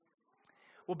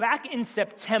Well, back in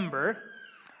September,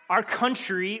 our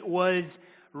country was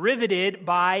riveted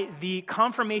by the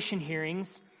confirmation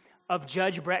hearings of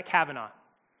Judge Brett Kavanaugh.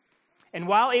 And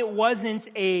while it wasn't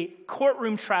a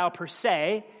courtroom trial per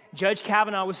se, Judge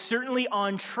Kavanaugh was certainly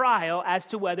on trial as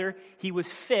to whether he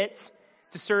was fit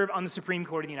to serve on the Supreme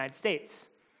Court of the United States.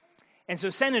 And so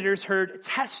senators heard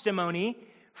testimony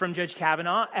from Judge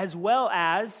Kavanaugh as well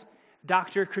as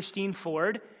Dr. Christine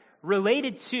Ford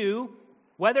related to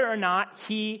whether or not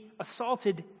he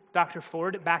assaulted Dr.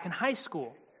 Ford back in high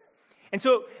school. And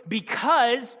so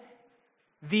because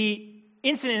the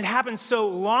incident happened so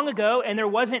long ago and there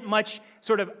wasn't much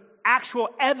sort of actual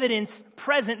evidence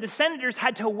present, the senators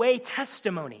had to weigh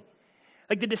testimony.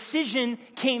 Like the decision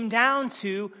came down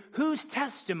to whose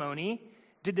testimony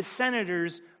did the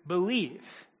senators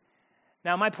believe?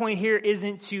 Now, my point here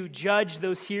isn't to judge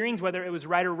those hearings, whether it was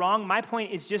right or wrong. My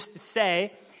point is just to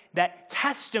say that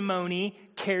testimony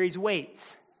carries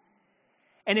weight.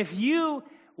 And if you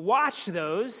watch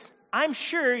those, I'm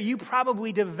sure you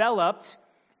probably developed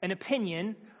an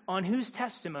opinion on whose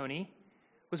testimony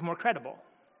was more credible.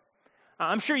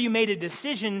 I'm sure you made a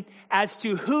decision as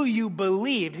to who you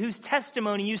believed, whose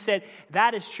testimony you said,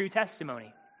 that is true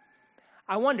testimony.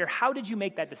 I wonder, how did you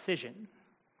make that decision?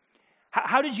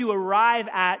 How did you arrive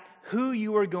at who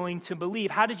you were going to believe?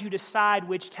 How did you decide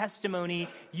which testimony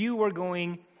you were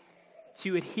going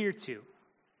to adhere to?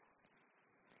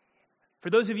 For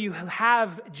those of you who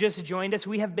have just joined us,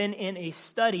 we have been in a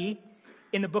study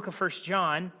in the book of 1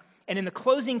 John. And in the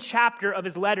closing chapter of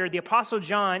his letter, the Apostle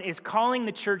John is calling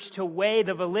the church to weigh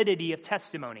the validity of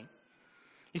testimony.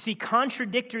 You see,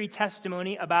 contradictory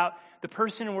testimony about the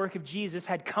person and work of Jesus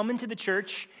had come into the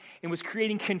church and was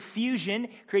creating confusion,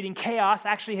 creating chaos,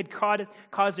 actually had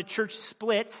caused a church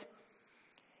split.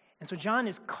 And so John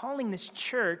is calling this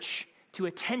church to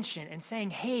attention and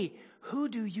saying, hey, who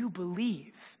do you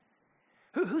believe?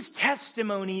 Whose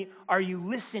testimony are you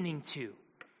listening to?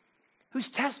 Whose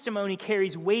testimony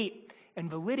carries weight and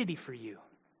validity for you?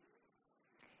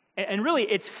 And really,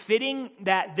 it's fitting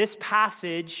that this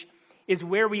passage is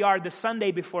where we are the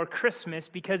Sunday before Christmas,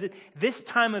 because this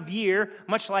time of year,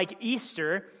 much like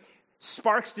Easter,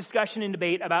 sparks discussion and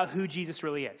debate about who Jesus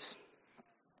really is.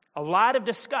 A lot of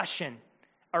discussion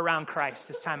around Christ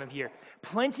this time of year.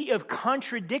 Plenty of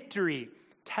contradictory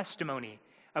testimony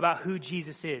about who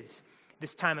Jesus is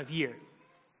this time of year.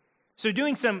 So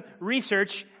doing some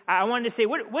research, I wanted to say,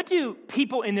 what do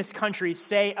people in this country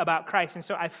say about Christ? And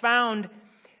so I found,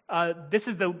 this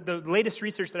is the latest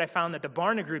research that I found that the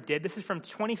Barna Group did. This is from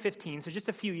 2015, so just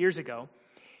a few years ago.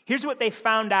 Here's what they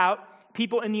found out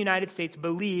people in the United States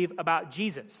believe about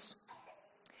Jesus.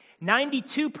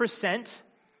 92%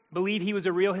 believe he was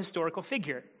a real historical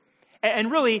figure. And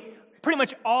really, pretty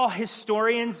much all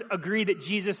historians agree that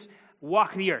Jesus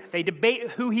walked the earth. They debate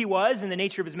who he was and the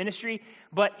nature of his ministry,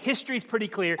 but history is pretty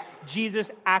clear. Jesus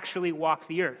actually walked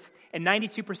the earth, and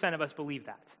 92% of us believe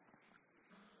that.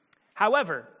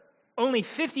 However, only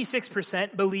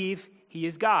 56% believe he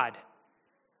is God,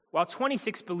 while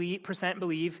 26%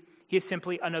 believe he is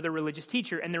simply another religious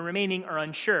teacher, and the remaining are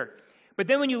unsure. But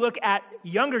then when you look at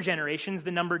younger generations,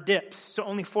 the number dips. So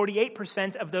only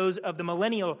 48% of those of the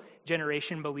millennial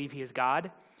generation believe he is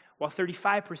God, while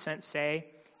 35% say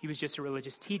he was just a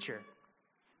religious teacher.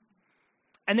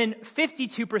 And then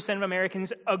 52% of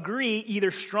Americans agree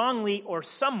either strongly or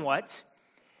somewhat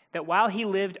that while he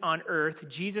lived on earth,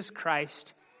 Jesus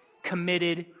Christ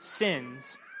committed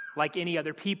sins like any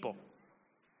other people.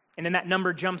 And then that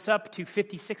number jumps up to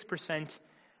 56%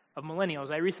 of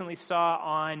millennials. I recently saw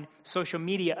on social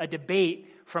media a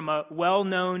debate from a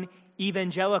well-known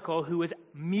evangelical who was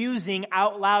musing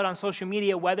out loud on social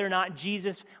media whether or not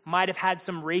Jesus might have had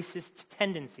some racist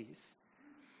tendencies.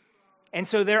 And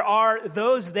so there are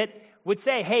those that would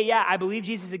say, hey, yeah, I believe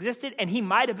Jesus existed, and he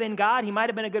might have been God, he might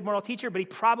have been a good moral teacher, but he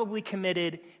probably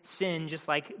committed sin just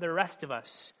like the rest of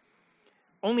us.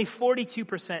 Only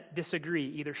 42% disagree,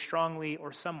 either strongly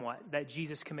or somewhat, that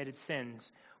Jesus committed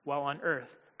sins while on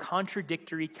earth.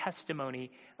 Contradictory testimony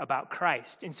about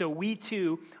Christ. And so we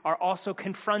too are also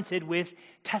confronted with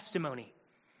testimony.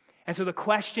 And so the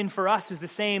question for us is the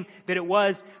same that it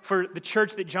was for the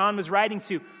church that John was writing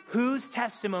to. Whose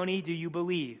testimony do you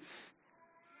believe?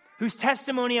 Whose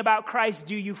testimony about Christ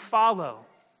do you follow?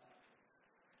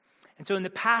 And so in the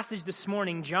passage this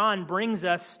morning, John brings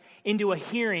us into a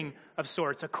hearing of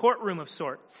sorts, a courtroom of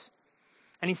sorts.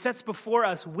 And he sets before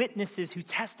us witnesses who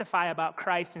testify about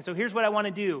Christ. And so here's what I want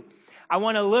to do. I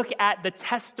want to look at the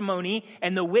testimony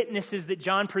and the witnesses that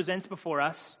John presents before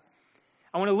us.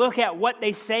 I want to look at what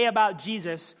they say about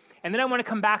Jesus. And then I want to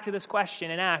come back to this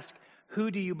question and ask, who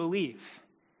do you believe?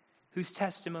 Whose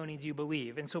testimony do you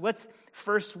believe? And so let's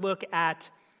first look at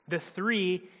the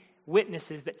three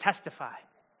witnesses that testify.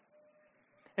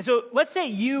 And so let's say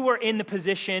you were in the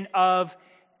position of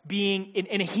being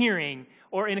in a hearing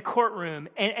or in a courtroom,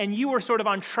 and you were sort of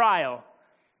on trial.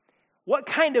 What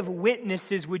kind of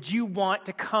witnesses would you want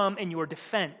to come in your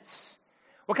defense?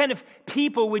 What kind of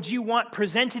people would you want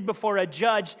presented before a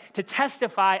judge to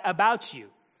testify about you?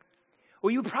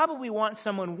 Well, you probably want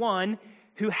someone, one,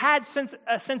 who had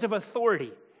a sense of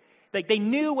authority. Like they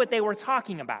knew what they were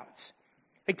talking about.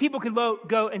 Like people could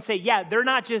go and say, yeah, they're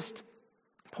not just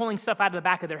pulling stuff out of the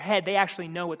back of their head. They actually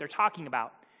know what they're talking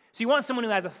about. So you want someone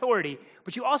who has authority,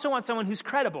 but you also want someone who's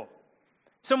credible.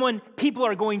 Someone people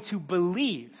are going to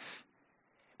believe.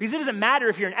 Because it doesn't matter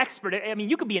if you're an expert. I mean,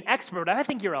 you could be an expert, but I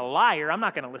think you're a liar. I'm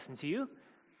not going to listen to you.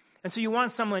 And so you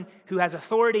want someone who has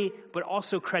authority, but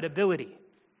also credibility.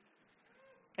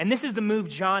 And this is the move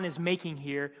John is making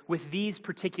here with these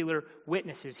particular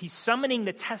witnesses. He's summoning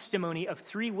the testimony of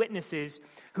three witnesses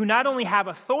who not only have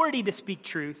authority to speak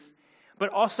truth, but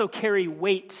also carry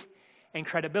weight and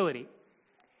credibility.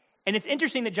 And it's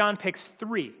interesting that John picks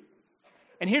three.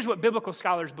 And here's what biblical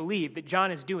scholars believe that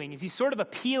John is doing, is he's sort of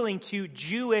appealing to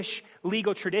Jewish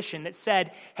legal tradition that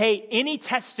said, hey, any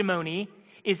testimony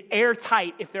is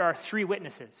airtight if there are three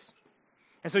witnesses.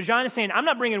 And so John is saying, I'm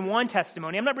not bringing one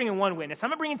testimony, I'm not bringing one witness, I'm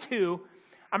not bringing two,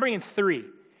 I'm bringing three.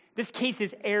 This case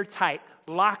is airtight,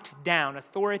 locked down,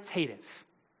 authoritative.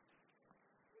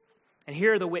 And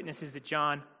here are the witnesses that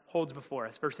John holds before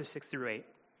us, verses 6 through 8.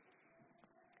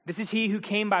 This is he who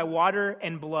came by water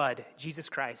and blood, Jesus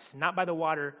Christ, not by the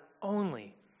water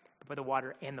only, but by the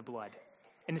water and the blood.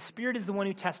 And the Spirit is the one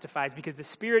who testifies, because the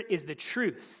Spirit is the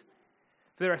truth.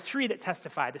 There are three that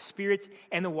testify, the Spirit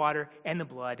and the water and the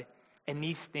blood, and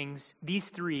these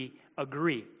three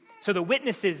agree. So the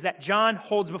witnesses that John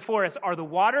holds before us are the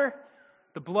water,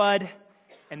 the blood,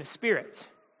 and the Spirit.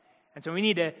 And so we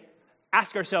need to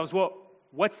ask ourselves, well,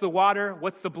 what's the water,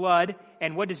 what's the blood,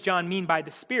 and what does John mean by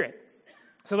the Spirit?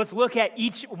 So let's look at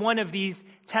each one of these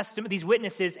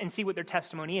witnesses and see what their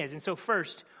testimony is. And so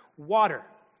first, water.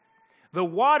 The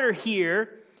water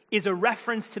here is a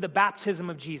reference to the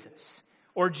baptism of Jesus,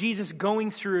 or Jesus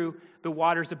going through the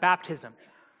waters of baptism.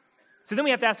 So then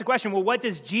we have to ask the question, well, what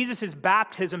does Jesus'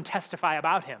 baptism testify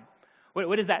about him?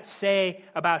 What does that say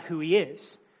about who he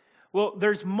is? Well,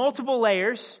 there's multiple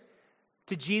layers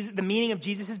to Jesus, the meaning of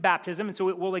Jesus' baptism, and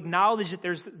so we'll acknowledge that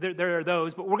there are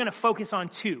those, but we're going to focus on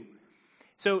two.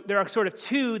 So there are sort of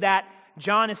two that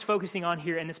John is focusing on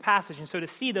here in this passage. And so to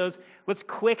see those, let's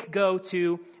go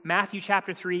to Matthew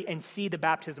chapter 3 and see the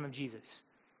baptism of Jesus.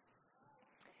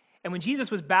 And when Jesus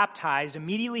was baptized,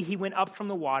 immediately he went up from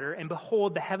the water, and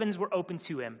behold, the heavens were opened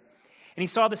to him. And he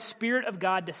saw the Spirit of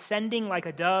God descending like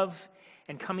a dove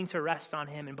and coming to rest on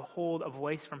him. And behold, a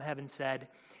voice from heaven said,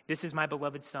 "This is my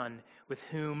beloved Son, with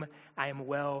whom I am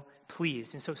well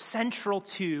pleased." And so central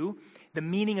to the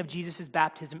meaning of Jesus'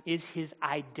 baptism is his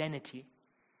identity.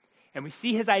 And we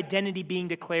see his identity being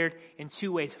declared in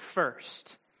two ways.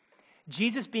 First,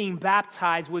 Jesus being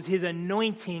baptized was his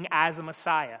anointing as a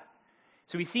Messiah.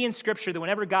 So we see in Scripture that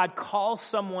whenever God calls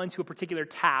someone to a particular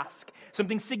task,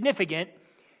 something significant,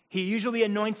 he usually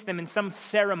anoints them in some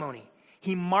ceremony.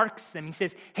 He marks them. He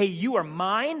says, hey, you are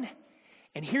mine,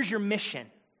 and here's your mission.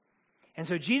 And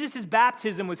so Jesus'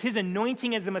 baptism was his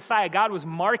anointing as the Messiah. God was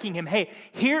marking him. Hey,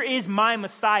 here is my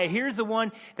Messiah. Here's the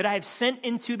one that I have sent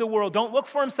into the world. Don't look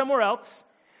for him somewhere else.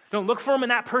 Don't look for him in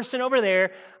that person over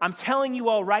there. I'm telling you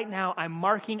all right now, I'm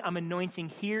anointing.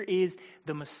 Here is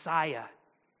the Messiah.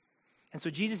 And so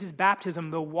Jesus'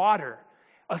 baptism, the water,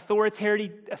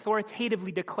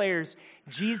 authoritatively declares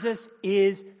Jesus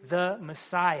is the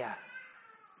Messiah.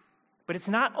 But it's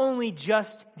not only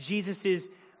just Jesus'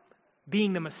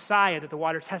 being the Messiah that the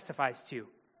water testifies to.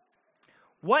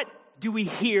 What do we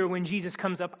hear when Jesus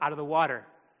comes up out of the water?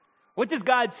 What does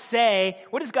God say?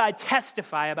 What does God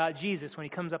testify about Jesus when he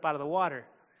comes up out of the water?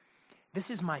 This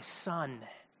is my Son,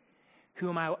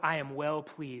 whom I am well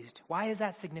pleased. Why is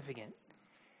that significant?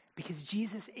 Because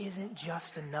Jesus isn't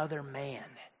just another man.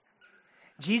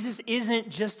 Jesus isn't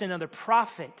just another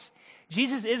prophet.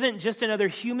 Jesus isn't just another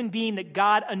human being that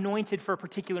God anointed for a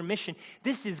particular mission.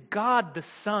 This is God the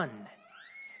Son,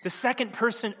 the second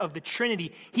person of the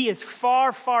Trinity. He is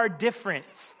far, far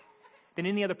different than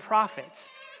any other prophet.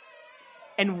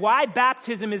 And why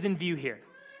baptism is in view here?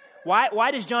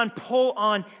 Why does John pull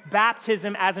on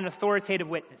baptism as an authoritative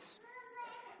witness?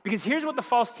 Because here's what the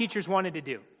false teachers wanted to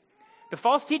do. The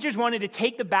false teachers wanted to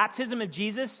take the baptism of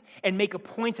Jesus and make a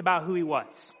point about who he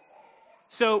was.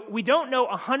 So we don't know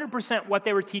 100% what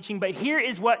they were teaching, but here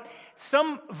is what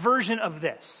some version of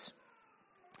this.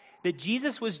 that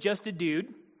Jesus was just a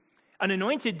dude, an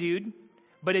anointed dude,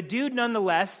 but a dude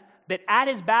nonetheless, that at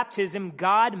his baptism,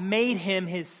 God made him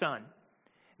his son.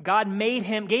 God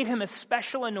gave him a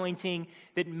special anointing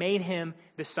that made him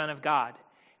the Son of God.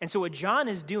 And so what John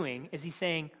is doing is he's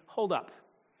saying, hold up,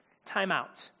 time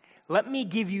out. Let me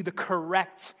give you the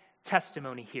correct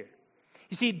testimony here.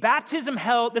 You see, the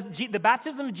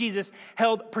baptism of Jesus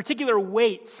held particular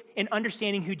weight in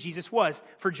understanding who Jesus was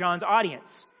for John's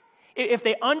audience. If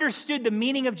they understood the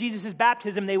meaning of Jesus'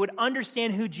 baptism, they would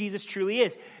understand who Jesus truly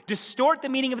is. Distort the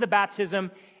meaning of the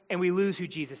baptism, and we lose who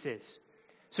Jesus is.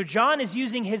 So John is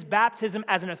using his baptism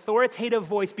as an authoritative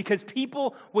voice because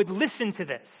people would listen to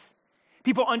this.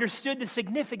 People understood the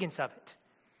significance of it.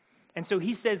 And so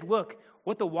he says, look,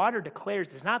 what the water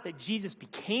declares is not that Jesus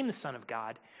became the Son of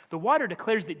God. The water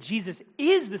declares that Jesus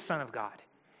is the Son of God,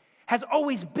 has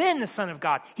always been the Son of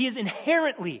God. He is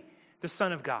inherently the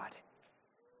Son of God.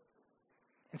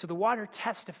 And so the water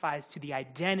testifies to the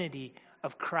identity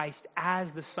of Christ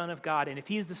as the Son of God. And if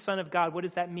he is the Son of God, what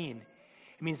does that mean?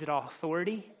 It means that all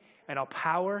authority and all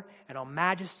power and all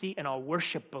majesty and all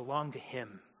worship belong to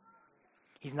him.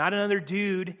 He's not another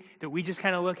dude that we just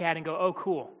kind of look at and go, oh,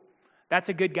 cool. That's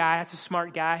a good guy. That's a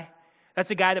smart guy.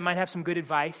 That's a guy that might have some good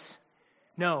advice.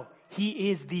 No, he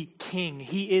is the King.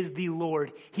 He is the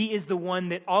Lord. He is the one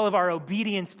that all of our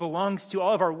obedience belongs to,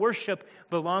 all of our worship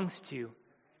belongs to.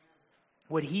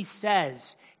 What he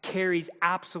says carries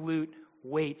absolute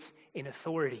weight and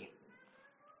authority.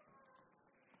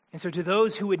 And so to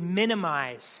those who would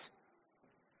minimize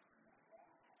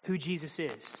who Jesus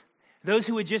is, those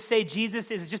who would just say Jesus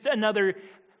is just another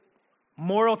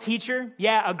moral teacher,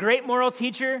 yeah, a great moral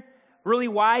teacher, really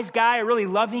wise guy, a really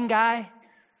loving guy,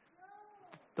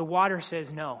 the water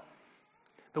says no.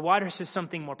 The water says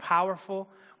something more powerful,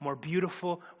 more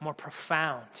beautiful, more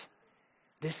profound.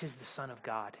 This is the Son of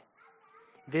God.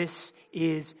 This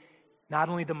is not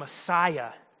only the Messiah,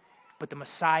 but the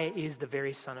Messiah is the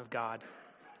very Son of God.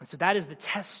 And so that is the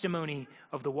testimony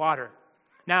of the water.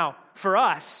 Now, for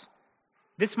us,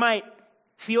 this might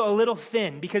feel a little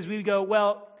thin because we go,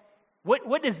 well,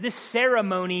 what does this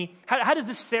ceremony, how does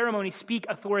this ceremony speak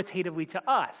authoritatively to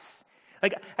us?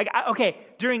 Okay,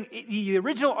 during the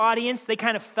original audience, they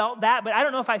kind of felt that, but I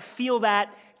don't know if I feel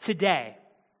that today.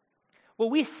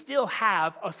 Well, we still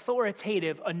have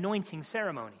authoritative anointing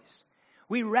ceremonies.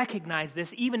 We recognize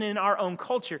this even in our own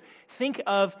culture. Think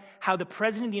of how the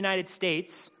President of the United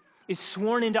States is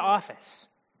sworn into office.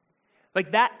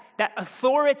 Like that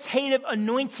authoritative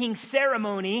anointing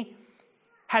ceremony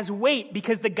has weight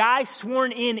because the guy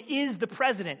sworn in is the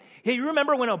president. Hey, you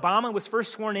remember when Obama was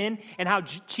first sworn in and how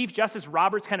Chief Justice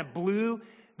Roberts kind of blew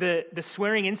the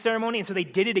swearing in ceremony, and so they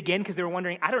did it again because they were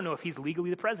wondering, I don't know if he's legally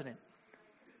the president.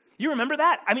 You remember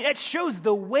that? I mean, that shows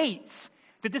the weight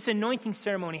that this anointing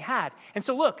ceremony had. And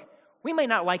so look, we may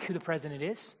not like who the president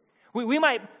is. We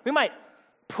might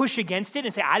push against it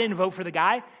and say, I didn't vote for the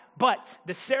guy, but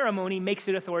the ceremony makes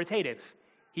it authoritative.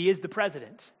 He is the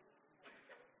president.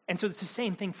 And so it's the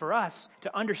same thing for us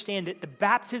to understand that the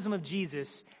baptism of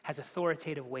Jesus has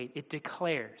authoritative weight. It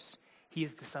declares he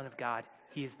is the Son of God.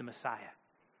 He is the Messiah.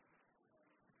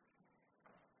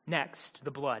 Next,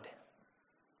 the blood.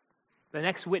 The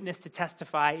next witness to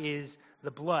testify is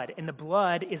the blood. And the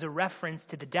blood is a reference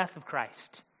to the death of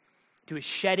Christ, to his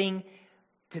shedding,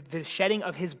 to the shedding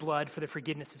of his blood for the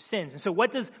forgiveness of sins. And so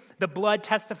what does the blood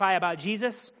testify about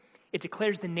Jesus? It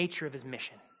declares the nature of his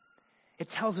mission. It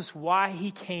tells us why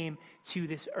he came to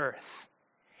this earth.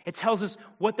 It tells us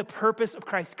what the purpose of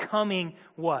Christ's coming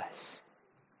was.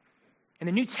 And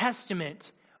the New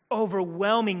Testament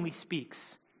overwhelmingly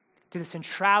speaks to the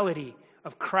centrality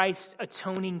of Christ's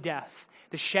atoning death,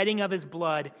 the shedding of his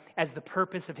blood as the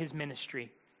purpose of his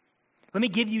ministry. Let me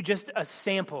give you just a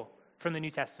sample from the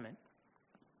New Testament.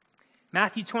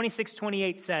 Matthew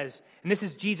 26:28 says, and this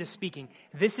is Jesus speaking,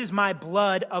 "This is my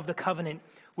blood of the covenant,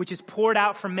 which is poured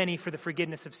out for many for the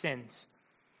forgiveness of sins."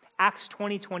 Acts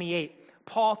 20:28,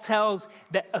 Paul tells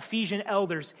the Ephesian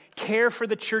elders, care for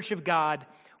the church of God,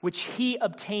 which he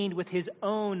obtained with his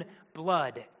own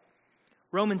blood.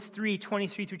 Romans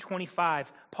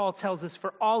 3:23-25, Paul tells us,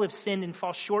 for all have sinned and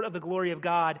fall short of the glory of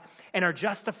God and are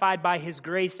justified by his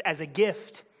grace as a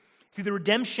gift through the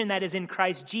redemption that is in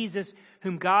Christ Jesus,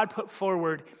 whom God put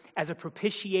forward as a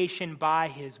propitiation by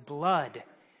his blood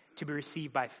to be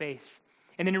received by faith.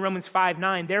 And then in Romans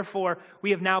 5:9, therefore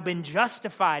we have now been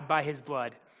justified by his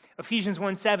blood. Ephesians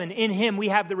 1:7, in him we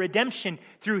have the redemption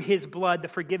through his blood, the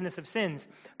forgiveness of sins.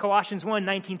 Colossians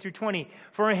 1:19-20,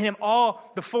 for in him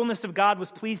all the fullness of God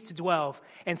was pleased to dwell,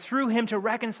 and through him to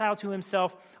reconcile to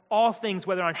himself all things,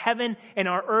 whether on heaven and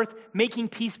on earth, making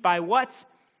peace by what?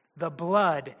 The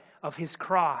blood of his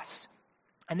cross.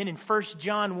 And then in 1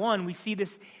 John 1, we see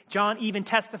this. John even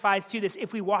testifies to this.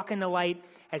 If we walk in the light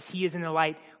as he is in the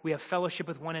light, we have fellowship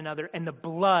with one another. And the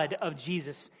blood of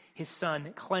Jesus, his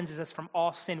son, cleanses us from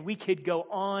all sin. We could go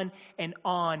on and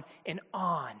on and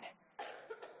on.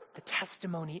 The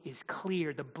testimony is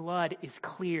clear. The blood is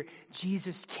clear.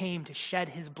 Jesus came to shed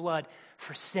his blood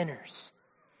for sinners,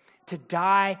 to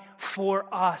die for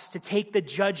us, to take the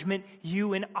judgment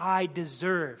you and I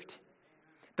deserved.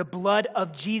 The blood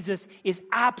of Jesus is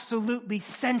absolutely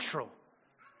central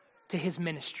to his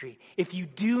ministry. If you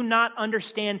do not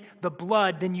understand the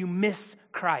blood, then you miss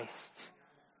Christ.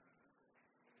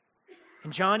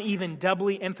 And John even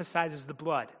doubly emphasizes the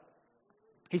blood.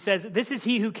 He says, this is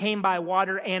he who came by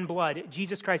water and blood,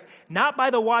 Jesus Christ, not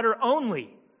by the water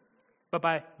only, but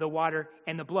by the water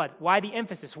and the blood. Why the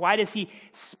emphasis? Why does he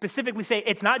specifically say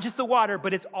it's not just the water,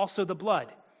 but it's also the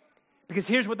blood? Because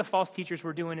here's what the false teachers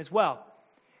were doing as well.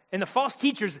 And the false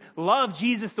teachers love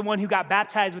Jesus, the one who got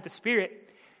baptized with the Spirit.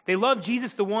 They love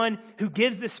Jesus, the one who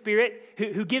gives the Spirit,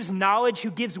 who gives knowledge,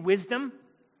 who gives wisdom.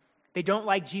 They don't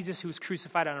like Jesus who was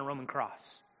crucified on a Roman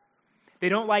cross. They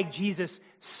don't like Jesus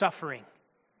suffering,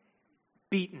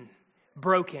 beaten,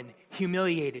 broken,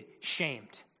 humiliated,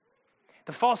 shamed.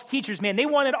 The false teachers, man, they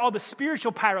wanted all the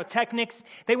spiritual pyrotechnics.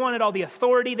 They wanted all the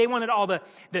authority. They wanted all the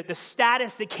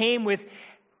status that came with,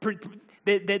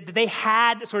 that they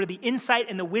had sort of the insight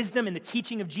and the wisdom and the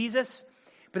teaching of Jesus.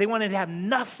 But they wanted to have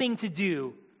nothing to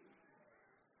do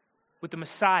with the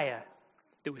Messiah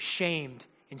that was shamed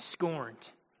and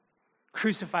scorned,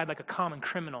 crucified like a common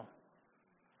criminal.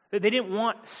 They didn't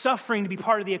want suffering to be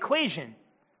part of the equation.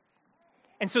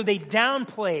 And so they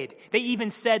downplayed. They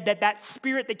even said that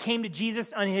spirit that came to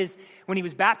Jesus when he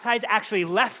was baptized actually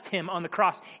left him on the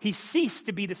cross. He ceased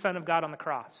to be the Son of God on the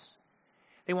cross.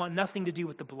 They want nothing to do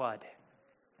with the blood.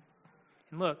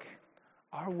 And look,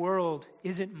 our world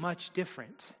isn't much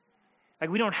different. Like,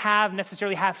 we don't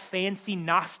necessarily have fancy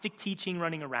Gnostic teaching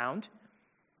running around.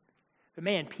 But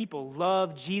man, people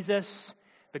love Jesus,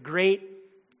 the great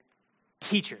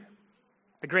teacher,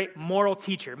 the great moral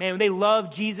teacher. Man, they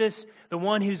love Jesus, the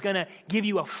one who's going to give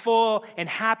you a full and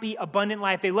happy, abundant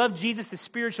life. They love Jesus, the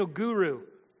spiritual guru.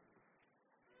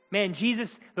 Man,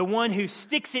 Jesus, the one who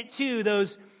sticks it to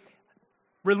those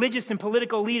religious and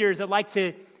political leaders that like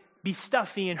to be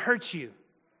stuffy and hurt you.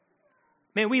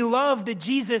 Man, we love the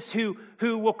Jesus who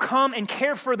will come and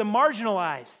care for the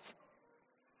marginalized.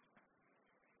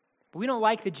 But we don't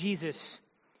like the Jesus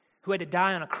who had to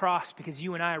die on a cross because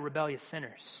you and I are rebellious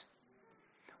sinners.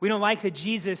 We don't like the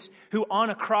Jesus who on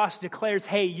a cross declares,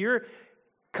 hey, you're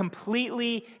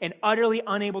completely and utterly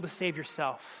unable to save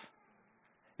yourself.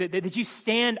 That you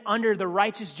stand under the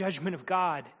righteous judgment of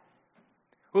God.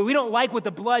 Well, we don't like what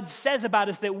the blood says about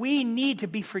us, that we need to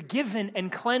be forgiven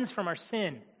and cleansed from our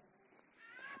sin.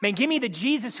 Man, give me the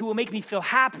Jesus who will make me feel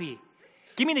happy.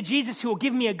 Give me the Jesus who will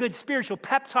give me a good spiritual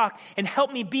pep talk and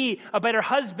help me be a better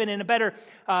husband and a better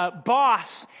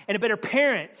boss and a better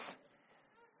parent.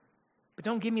 But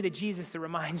don't give me the Jesus that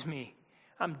reminds me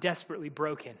I'm desperately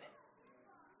broken.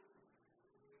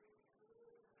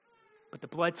 But the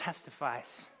blood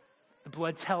testifies. The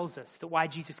blood tells us that why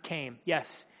Jesus came.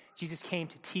 Yes, Jesus came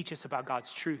to teach us about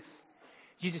God's truth.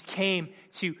 Jesus came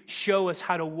to show us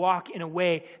how to walk in a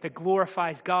way that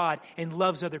glorifies God and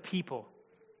loves other people.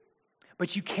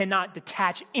 But you cannot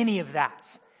detach any of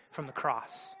that from the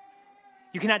cross.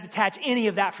 You cannot detach any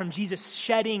of that from Jesus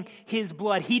shedding his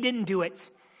blood. He didn't do it.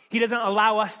 He doesn't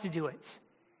allow us to do it.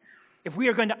 If we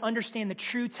are going to understand the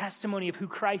true testimony of who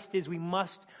Christ is, we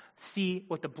must see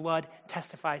what the blood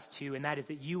testifies to, and that is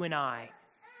that you and I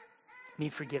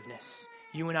need forgiveness.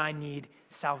 You and I need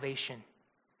salvation.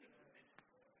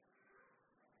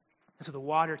 And so the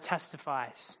water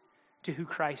testifies to who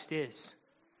Christ is.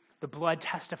 The blood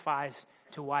testifies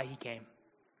to why he came.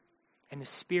 And the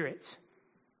Spirit,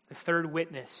 the third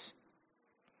witness,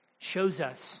 shows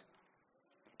us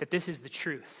that this is the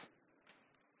truth.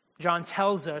 John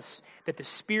tells us that the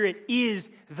Spirit is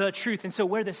the truth. And so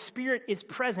where the Spirit is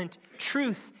present,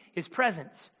 truth is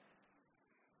present.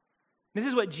 This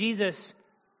is what Jesus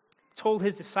told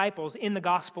his disciples in the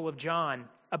Gospel of John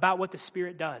about what the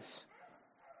Spirit does.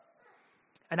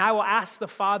 And I will ask the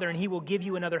Father, and he will give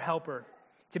you another helper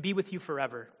to be with you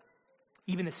forever,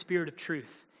 even the Spirit of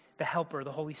truth, the helper,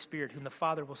 the Holy Spirit, whom the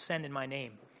Father will send in my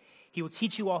name. He will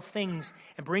teach you all things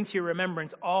and bring to your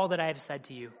remembrance all that I have said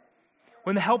to you.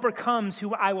 When the helper comes,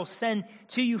 who I will send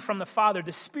to you from the Father,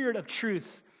 the Spirit of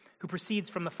truth, who proceeds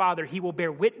from the Father, he will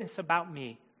bear witness about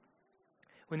me.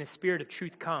 When the Spirit of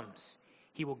truth comes,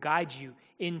 he will guide you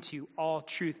into all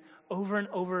truth. over and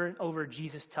over and over,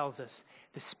 Jesus tells us,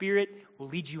 the Spirit will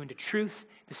lead you into truth.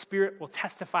 The Spirit will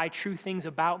testify true things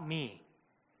about me.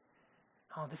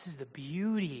 Oh, this is the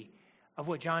beauty of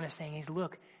what John is saying. Is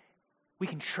look, we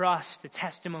can trust the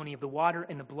testimony of the water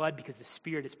and the blood because the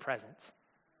Spirit is present.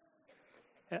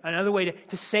 Another way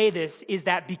to say this is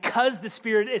that because the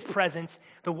Spirit is present,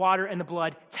 the water and the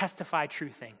blood testify true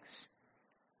things.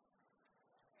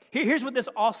 Here's what this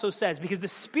also says, because the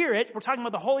Spirit, we're talking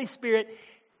about the Holy Spirit,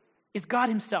 is God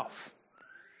himself,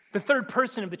 the third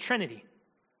person of the Trinity.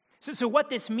 So what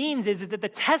this means is that the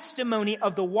testimony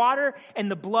of the water and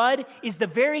the blood is the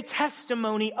very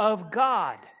testimony of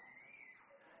God.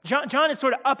 John is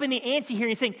sort of up in the ante here.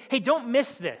 He's saying, hey, don't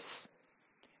miss this.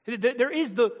 There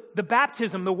is the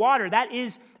baptism, the water. That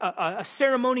is a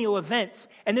ceremonial event.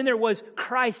 And then there was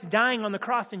Christ dying on the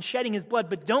cross and shedding his blood.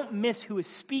 But don't miss who is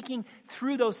speaking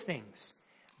through those things.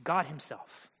 God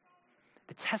himself.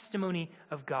 The testimony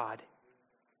of God.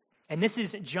 And this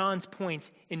is John's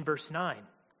point in verse 9.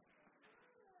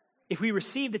 If we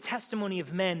receive the testimony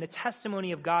of men, the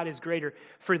testimony of God is greater.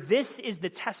 For this is the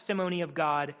testimony of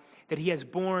God that he has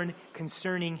borne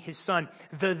concerning his Son.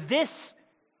 This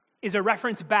is a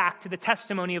reference back to the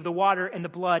testimony of the water and the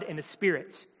blood and the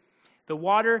Spirit. The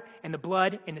water and the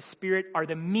blood and the Spirit are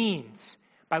the means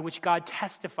by which God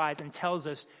testifies and tells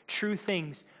us true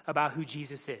things about who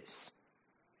Jesus is.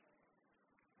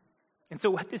 And so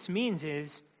what this means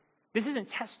is, this isn't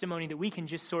testimony that we can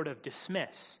just sort of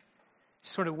dismiss,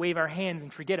 sort of wave our hands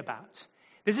and forget about.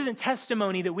 This isn't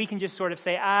testimony that we can just sort of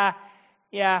say,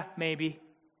 yeah, maybe.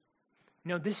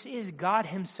 No, this is God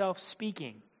himself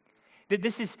speaking. That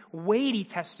this is weighty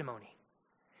testimony.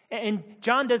 And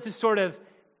John does this sort of,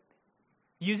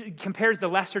 compares the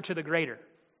lesser to the greater.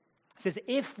 He says,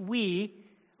 if we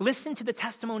listen to the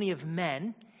testimony of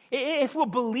men, if we'll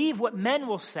believe what men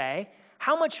will say,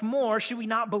 how much more should we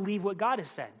not believe what God has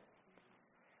said?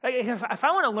 Like if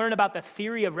I want to learn about the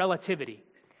theory of relativity,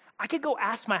 I could go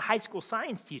ask my high school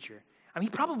science teacher. I mean,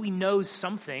 he probably knows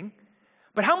something,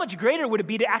 but how much greater would it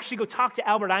be to actually go talk to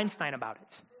Albert Einstein about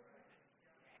it?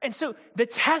 And so the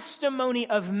testimony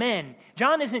of men,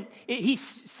 John he's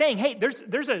saying, hey,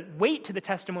 there's a weight to the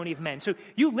testimony of men. So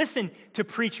you listen to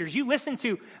preachers, you listen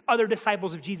to other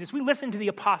disciples of Jesus, we listen to the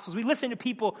apostles, we listen to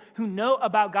people who know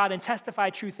about God and testify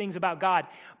true things about God.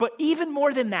 But even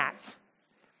more than that,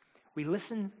 we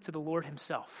listen to the Lord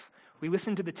himself. We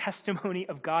listen to the testimony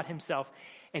of God himself,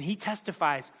 and he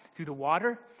testifies through the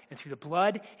water and through the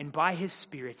blood and by his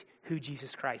Spirit who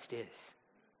Jesus Christ is.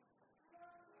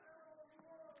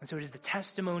 And so it is the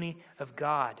testimony of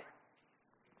God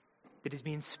that is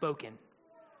being spoken.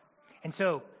 And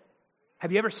so,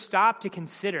 have you ever stopped to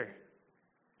consider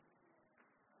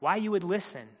why you would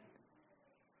listen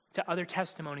to other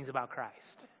testimonies about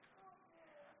Christ?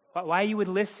 Why you would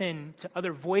listen to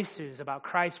other voices about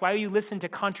Christ? Why would you listen to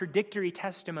contradictory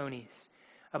testimonies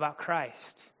about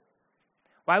Christ?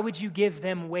 Why would you give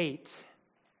them weight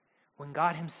when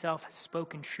God himself has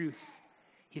spoken truth?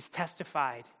 He's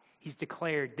testified. He's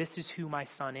declared, this is who my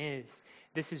Son is.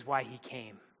 This is why he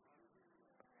came.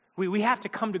 We have to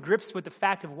come to grips with the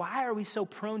fact of why are we so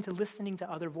prone to listening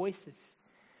to other voices?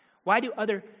 Why do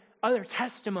other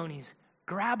testimonies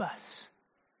grab us?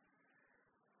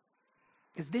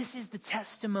 Because this is the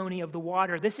testimony of the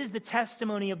water. This is the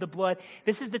testimony of the blood.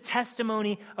 This is the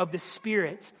testimony of the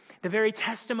Spirit, the very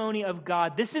testimony of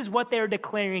God. This is what they're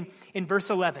declaring in verse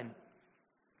 11.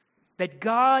 That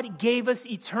God gave us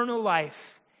eternal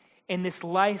life, and this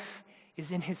life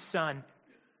is in his Son.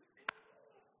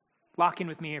 Lock in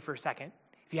with me here for a second.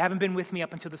 If you haven't been with me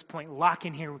up until this point, lock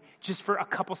in here just for a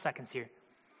couple seconds here.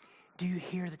 Do you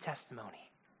hear the testimony?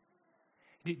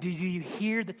 Do you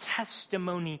hear the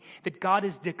testimony that God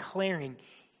is declaring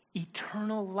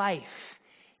eternal life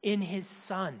in his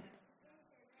Son?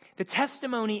 The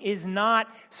testimony is not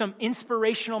some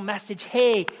inspirational message,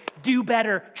 hey, do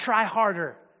better, try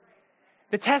harder.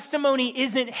 The testimony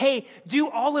isn't, hey, do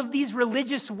all of these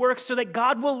religious works so that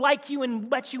God will like you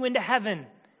and let you into heaven.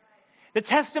 The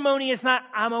testimony is not,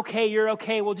 I'm okay, you're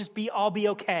okay, we'll just all be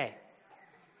okay.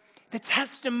 The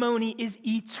testimony is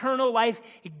eternal life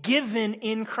given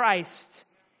in Christ.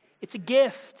 It's a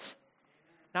gift,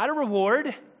 not a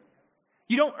reward.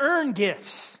 You don't earn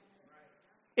gifts.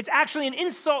 It's actually an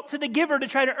insult to the giver to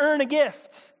try to earn a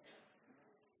gift.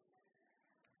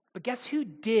 But guess who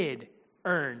did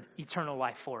earn eternal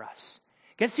life for us?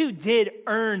 Guess who did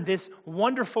earn this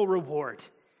wonderful reward?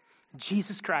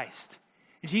 Jesus Christ.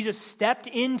 Jesus stepped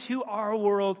into our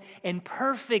world and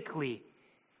perfectly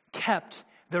kept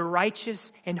the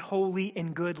righteous and holy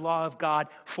and good law of God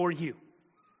for you.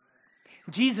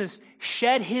 Jesus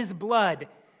shed his blood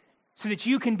so that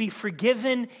you can be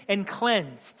forgiven and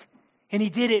cleansed. And he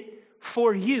did it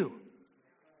for you.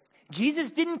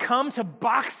 Jesus didn't come to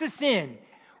box us in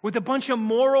with a bunch of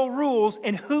moral rules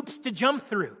and hoops to jump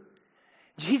through.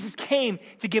 Jesus came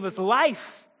to give us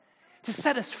life, to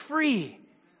set us free,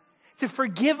 to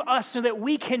forgive us so that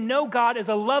we can know God as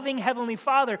a loving Heavenly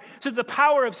Father, so that the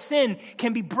power of sin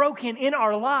can be broken in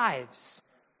our lives,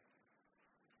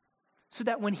 so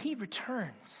that when he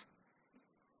returns,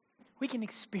 we can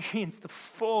experience the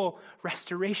full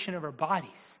restoration of our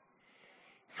bodies.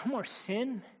 No more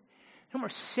sin, no more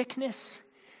sickness,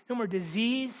 no more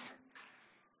disease,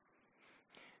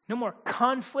 no more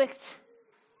conflict.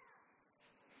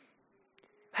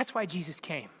 That's why Jesus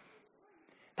came.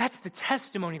 That's the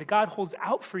testimony that God holds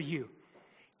out for you.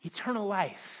 Eternal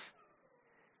life.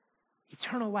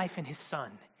 Eternal life in his Son,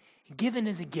 given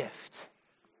as a gift.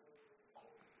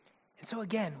 And so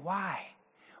again, why?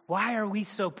 Why are we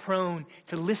so prone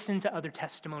to listen to other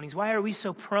testimonies? Why are we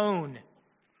so prone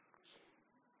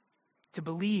to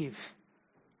believe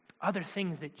other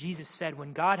things that Jesus said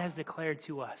when God has declared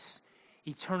to us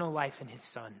eternal life in his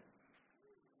Son?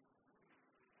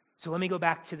 So let me go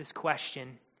back to this question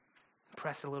and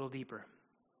press a little deeper.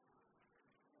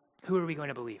 Who are we going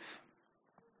to believe?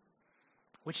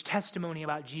 Which testimony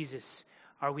about Jesus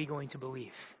are we going to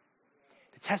believe?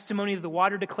 The testimony of the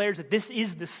water declares that this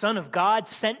is the Son of God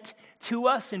sent to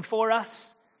us and for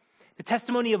us. The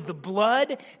testimony of the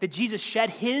blood that Jesus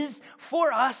shed his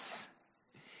for us.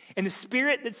 And the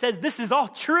Spirit that says this is all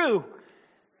true.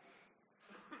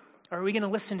 Or are we going to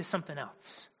listen to something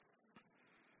else?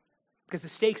 Because the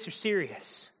stakes are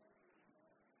serious.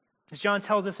 As John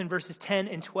tells us in verses 10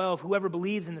 and 12, whoever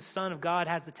believes in the Son of God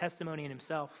has the testimony in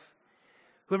himself.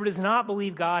 Whoever does not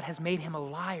believe God has made him a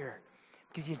liar,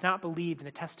 because he has not believed in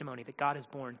the testimony that God has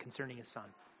borne concerning his Son.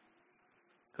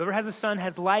 Whoever has the Son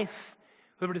has life.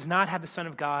 Whoever does not have the Son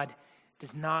of God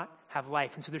does not have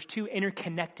life. And so there's two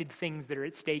interconnected things that are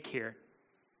at stake here.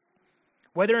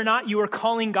 Whether or not you are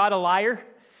calling God a liar,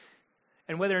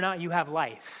 and whether or not you have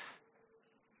life.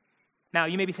 Now,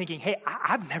 you may be thinking, hey,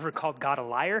 I've never called God a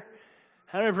liar.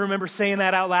 I don't ever remember saying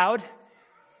that out loud.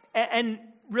 And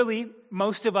really,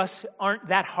 most of us aren't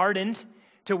that hardened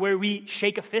to where we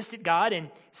shake a fist at God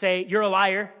and say, you're a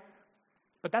liar.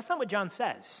 But that's not what John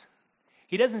says.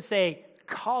 He doesn't say,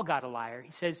 call God a liar.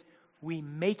 He says, we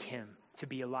make him to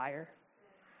be a liar.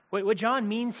 What John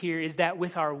means here is that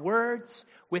with our words,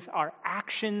 with our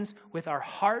actions, with our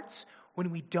hearts,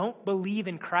 when we don't believe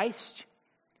in Christ,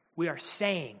 we are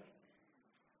saying,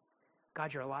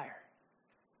 God, you're a liar.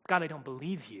 God, I don't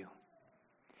believe you.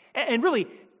 And really,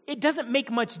 it doesn't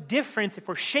make much difference if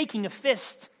we're shaking a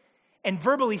fist and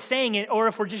verbally saying it, or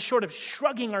if we're just sort of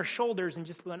shrugging our shoulders and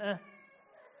just going,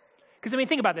 Because,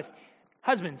 think about this.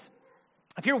 Husbands,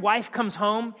 if your wife comes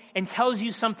home and tells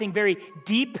you something very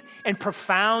deep and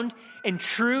profound and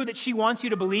true that she wants you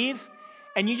to believe,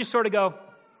 and you just sort of go,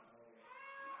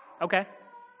 okay,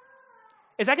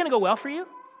 is that going to go well for you?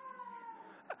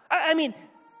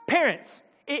 Parents,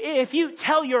 if you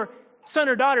tell your son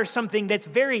or daughter something that's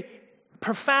very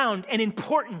profound and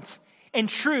important and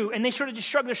true, and they sort of just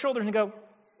shrug their shoulders and go,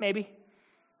 maybe,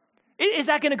 is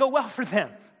that going to go well for them?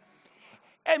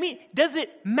 Does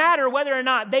it matter whether or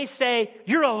not they say,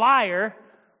 you're a liar,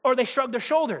 or they shrug their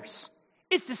shoulders?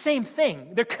 It's the same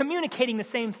thing. They're communicating the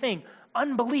same thing,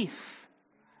 unbelief.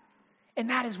 And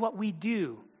that is what we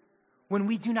do when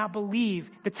we do not believe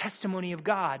the testimony of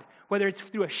God, whether it's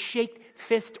through a shake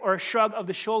fist or a shrug of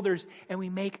the shoulders, and we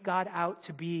make God out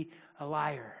to be a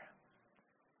liar.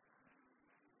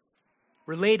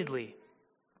 Relatedly,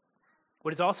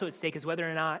 what is also at stake is whether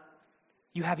or not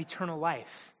you have eternal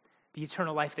life, the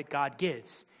eternal life that God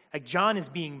gives. Like John is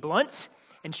being blunt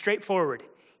and straightforward.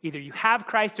 Either you have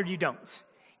Christ or you don't.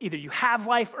 Either you have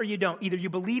life or you don't. Either you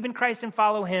believe in Christ and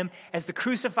follow him as the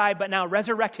crucified but now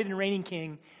resurrected and reigning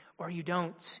king, or you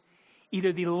don't.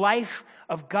 Either the life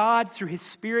of God through his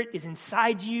Spirit is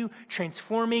inside you,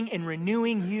 transforming and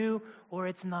renewing you, or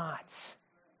it's not.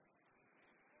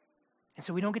 And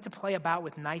so we don't get to play about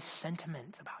with nice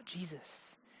sentiment about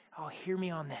Jesus. Oh, hear me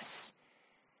on this.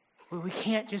 We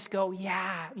can't just go,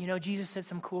 yeah, Jesus said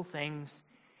some cool things.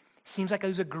 Seems like he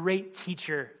was a great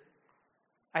teacher.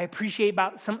 I appreciate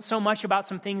so much about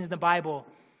some things in the Bible.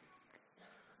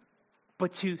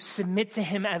 But to submit to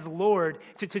him as Lord,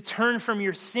 to turn from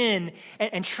your sin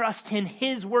and trust in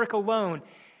his work alone,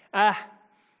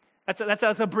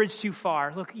 that's a bridge too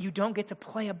far. Look, you don't get to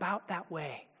play about that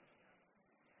way.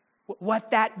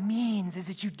 What that means is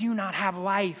that you do not have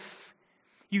life.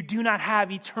 You do not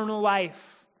have eternal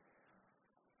life.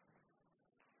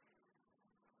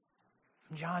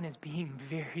 John is being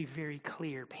very, very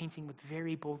clear, painting with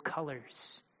very bold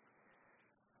colors.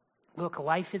 Look,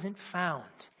 life isn't found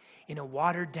in a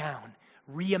watered-down,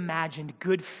 reimagined,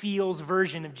 good feels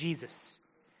version of Jesus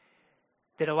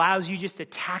that allows you just to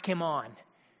tack him on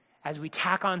as we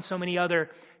tack on so many other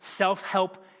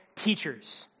self-help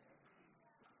teachers.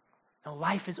 No,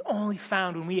 life is only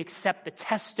found when we accept the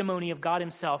testimony of God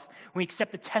himself, when we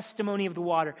accept the testimony of the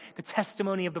water, the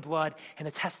testimony of the blood, and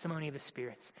the testimony of the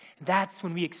Spirit. That's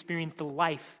when we experience the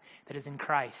life that is in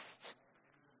Christ.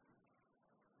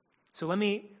 So let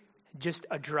me just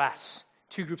address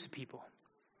two groups of people.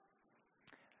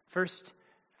 First,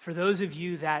 for those of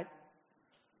you that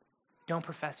don't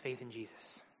profess faith in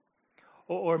Jesus,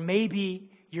 or maybe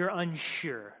you're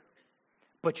unsure,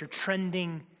 but you're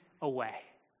trending away.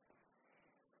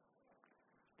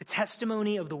 The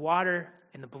testimony of the water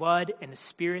and the blood and the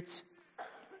Spirit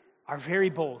are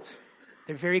very bold.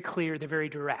 They're very clear. They're very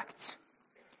direct.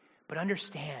 But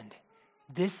understand,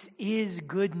 this is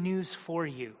good news for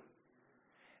you.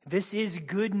 This is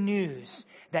good news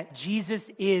that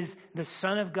Jesus is the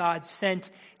Son of God sent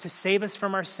to save us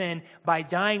from our sin by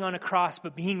dying on a cross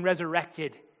but being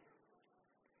resurrected.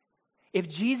 If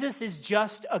Jesus is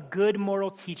just a good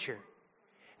moral teacher,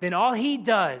 then all he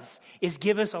does is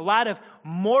give us a lot of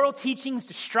moral teachings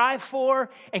to strive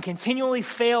for and continually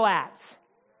fail at.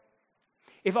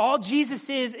 If all Jesus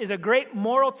is a great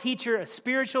moral teacher, a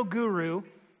spiritual guru,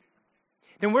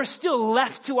 then we're still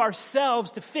left to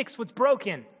ourselves to fix what's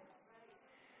broken.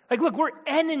 Like, look, we're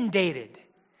inundated.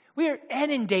 We are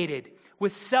inundated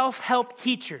with self-help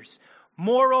teachers,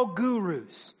 moral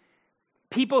gurus,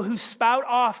 people who spout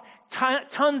off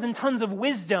tons and tons of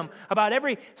wisdom about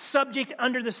every subject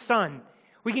under the sun.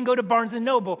 We can go to Barnes &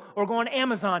 Noble or go on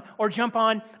Amazon or jump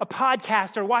on a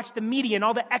podcast or watch the media and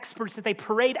all the experts that they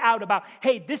parade out about,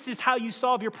 hey, this is how you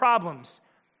solve your problems.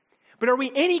 But are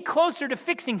we any closer to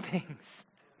fixing things?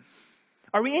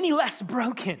 Are we any less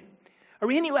broken? Are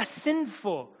we any less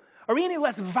sinful? Are we any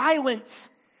less violent?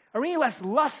 Are we any less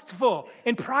lustful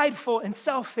and prideful and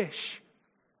selfish?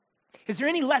 Is there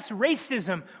any less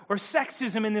racism or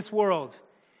sexism in this world?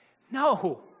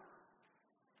 No.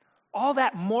 All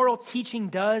that moral teaching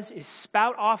does is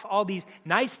spout off all these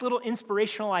nice little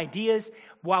inspirational ideas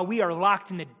while we are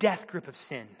locked in the death grip of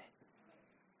sin.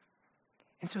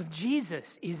 And so if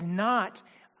Jesus is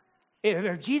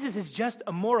just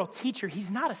a moral teacher,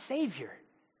 he's not a savior.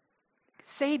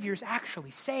 Saviors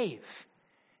actually save.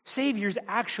 Saviors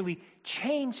actually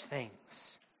change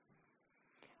things.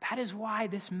 That is why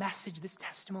this message, this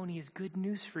testimony is good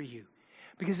news for you.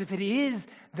 Because if it is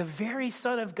the very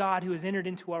Son of God who has entered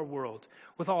into our world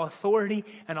with all authority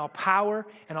and all power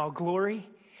and all glory,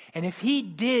 and if he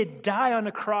did die on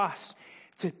a cross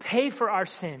to pay for our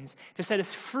sins, to set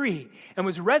us free, and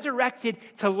was resurrected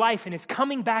to life and is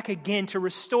coming back again to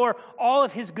restore all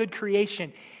of his good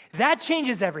creation, that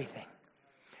changes everything.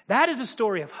 That is a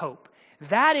story of hope.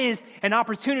 That is an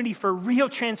opportunity for real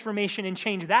transformation and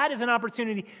change. That is an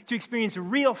opportunity to experience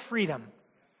real freedom.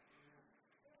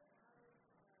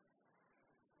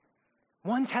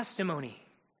 One testimony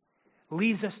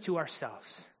leaves us to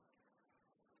ourselves.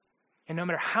 And no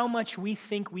matter how much we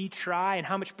think we try and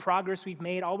how much progress we've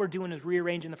made, all we're doing is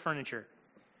rearranging the furniture.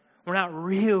 We're not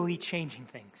really changing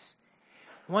things.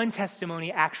 One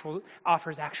testimony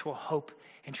offers actual hope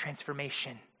and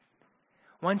transformation.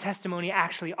 One testimony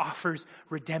actually offers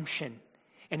redemption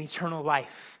and eternal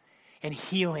life and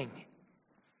healing.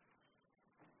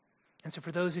 And so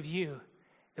for those of you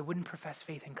that wouldn't profess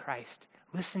faith in Christ,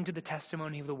 listen to the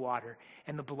testimony of the water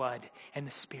and the blood and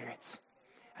the Spirit,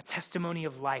 a testimony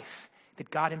of life that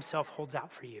God himself holds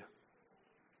out for you.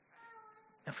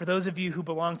 And for those of you who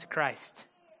belong to Christ,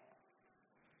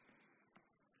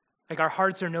 like our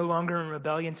hearts are no longer in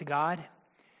rebellion to God,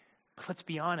 but let's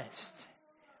be honest,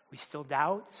 we still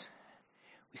doubt,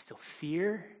 we still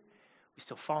fear, we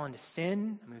still fall into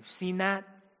sin. I mean, we've seen that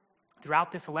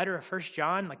throughout this letter of 1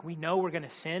 John. Like, we know we're going to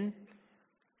sin.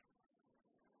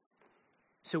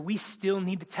 So we still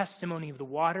need the testimony of the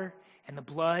water and the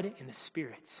blood and the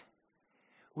Spirit.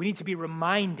 We need to be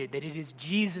reminded that it is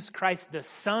Jesus Christ, the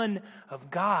Son of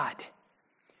God,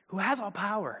 who has all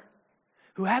power,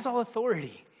 who has all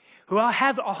authority, who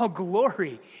has all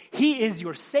glory. He is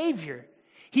your Savior.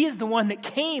 He is the one that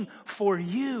came for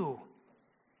you.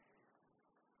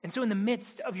 And so in the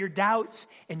midst of your doubts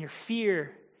and your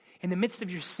fear, in the midst of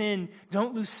your sin,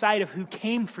 don't lose sight of who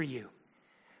came for you.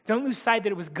 Don't lose sight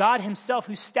that it was God himself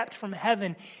who stepped from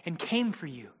heaven and came for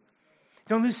you.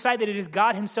 Don't lose sight that it is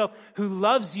God himself who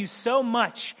loves you so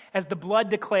much, as the blood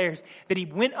declares, that he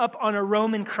went up on a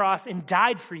Roman cross and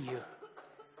died for you.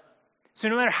 So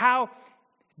no matter how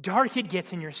dark it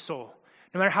gets in your soul,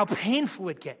 no matter how painful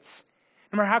it gets,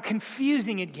 no matter how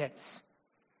confusing it gets,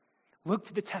 look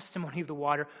to the testimony of the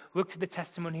water, look to the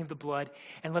testimony of the blood,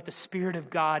 and let the Spirit of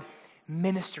God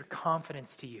minister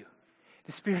confidence to you.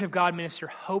 The Spirit of God minister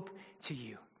hope to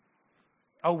you.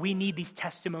 Oh, we need these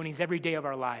testimonies every day of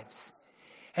our lives.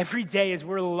 Every day as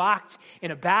we're locked in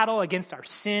a battle against our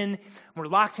sin, we're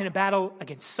locked in a battle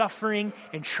against suffering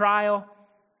and trial,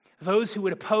 those who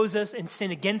would oppose us and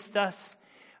sin against us,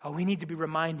 oh, we need to be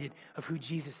reminded of who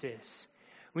Jesus is.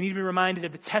 We need to be reminded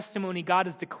of the testimony God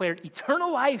has declared,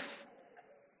 eternal life.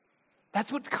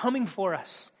 That's what's coming for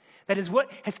us. That is what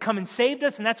has come and saved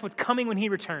us, and that's what's coming when he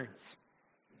returns.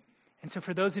 And so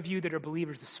for those of you that are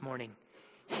believers this morning,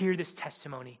 hear this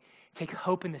testimony. Take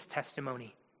hope in this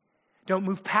testimony. Don't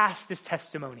move past this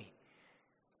testimony.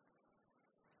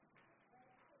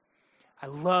 I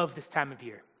love this time of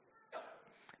year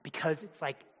because it's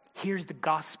like, here's the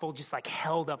gospel just like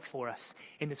held up for us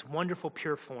in this wonderful,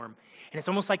 pure form. And it's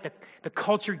almost like the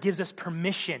culture gives us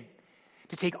permission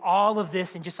to take all of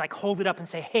this and just like hold it up and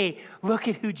say, hey, look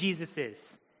at who Jesus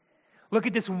is. Look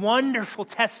at this wonderful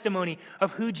testimony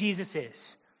of who Jesus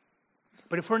is.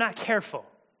 But if we're not careful,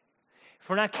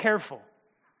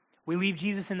 we leave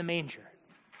Jesus in the manger.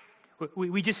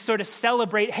 We just sort of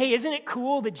celebrate, hey, isn't it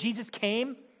cool that Jesus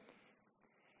came?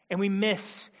 And we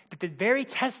miss that the very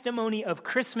testimony of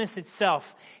Christmas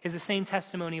itself is the same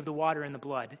testimony of the water and the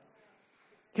blood.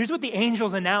 Here's what the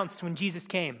angels announced when Jesus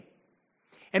came.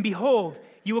 And behold,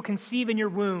 you will conceive in your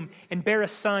womb and bear a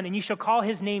son, and you shall call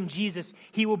his name Jesus.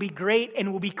 He will be great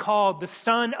and will be called the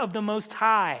Son of the Most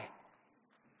High.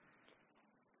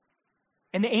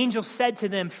 And the angel said to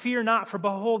them, fear not, for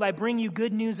behold, I bring you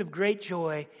good news of great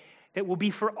joy that will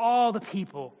be for all the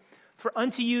people. For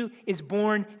unto you is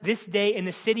born this day in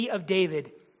the city of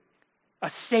David a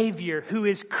Savior who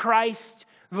is Christ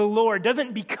the Lord.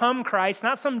 Doesn't become Christ,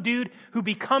 not some dude who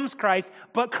becomes Christ,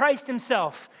 but Christ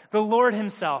himself, the Lord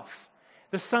himself,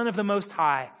 the Son of the Most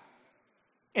High.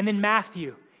 And then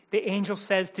Matthew, the angel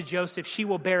says to Joseph, she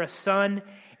will bear a son,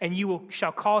 and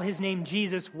shall call his name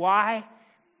Jesus. Why?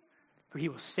 For he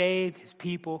will save his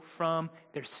people from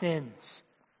their sins.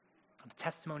 The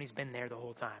testimony's been there the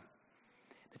whole time.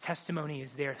 The testimony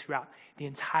is there throughout the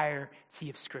entirety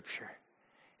of Scripture.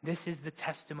 This is the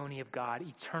testimony of God,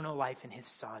 eternal life in his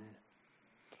Son.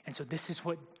 And so this is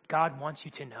what God wants you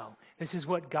to know. This is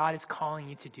what God is calling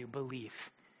you to do.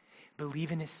 Believe.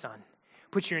 Believe in his Son.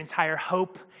 Put your entire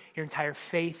hope, your entire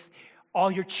faith, all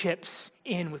your chips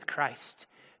in with Christ.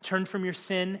 Turn from your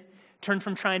sin. Turn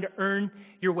from trying to earn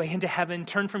your way into heaven.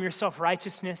 Turn from your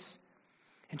self-righteousness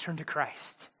and turn to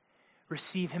Christ.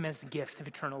 Receive him as the gift of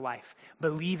eternal life.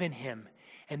 Believe in him.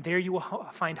 And there you will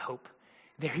find hope.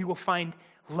 There you will find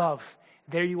love.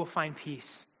 There you will find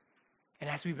peace. And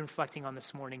as we've been reflecting on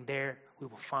this morning, there we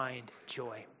will find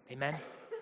joy. Amen?